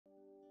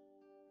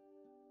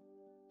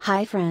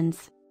Hi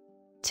friends!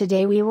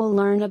 Today we will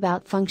learn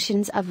about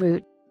functions of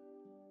root.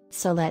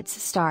 So let's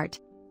start.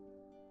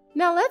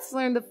 Now let's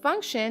learn the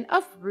function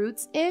of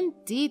roots in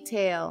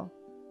detail.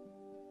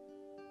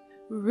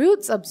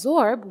 Roots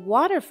absorb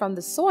water from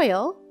the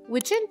soil,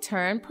 which in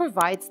turn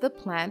provides the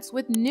plants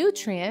with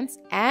nutrients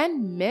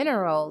and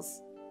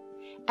minerals.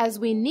 As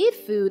we need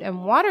food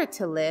and water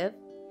to live,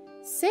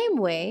 same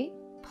way,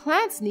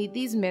 plants need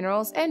these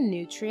minerals and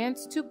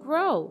nutrients to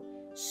grow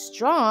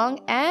strong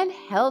and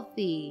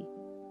healthy.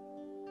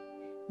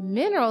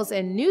 Minerals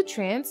and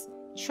nutrients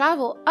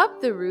travel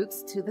up the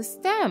roots to the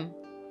stem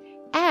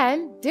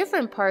and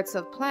different parts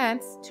of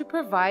plants to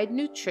provide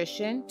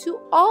nutrition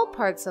to all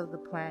parts of the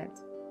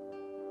plant.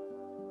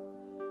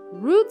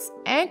 Roots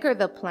anchor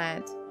the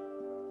plant.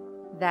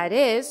 That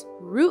is,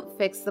 root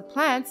fix the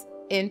plants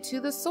into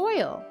the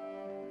soil.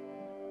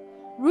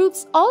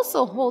 Roots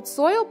also hold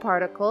soil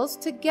particles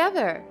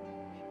together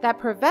that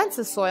prevents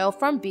the soil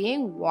from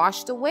being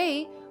washed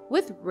away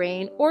with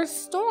rain or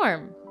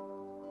storm.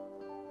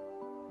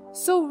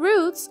 So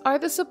roots are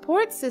the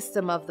support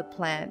system of the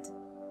plant.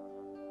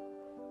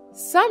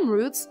 Some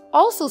roots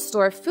also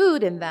store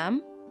food in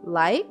them,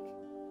 like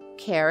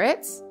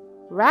carrots,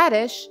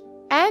 radish,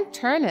 and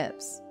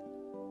turnips,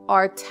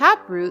 are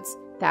tap roots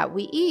that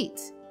we eat.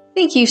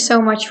 Thank you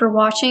so much for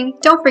watching.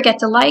 Don't forget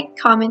to like,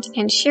 comment,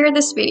 and share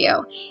this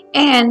video.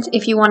 And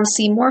if you want to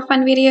see more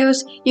fun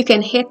videos, you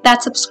can hit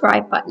that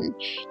subscribe button.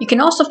 You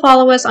can also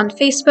follow us on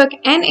Facebook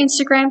and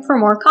Instagram for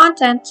more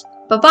content.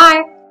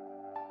 Bye-bye!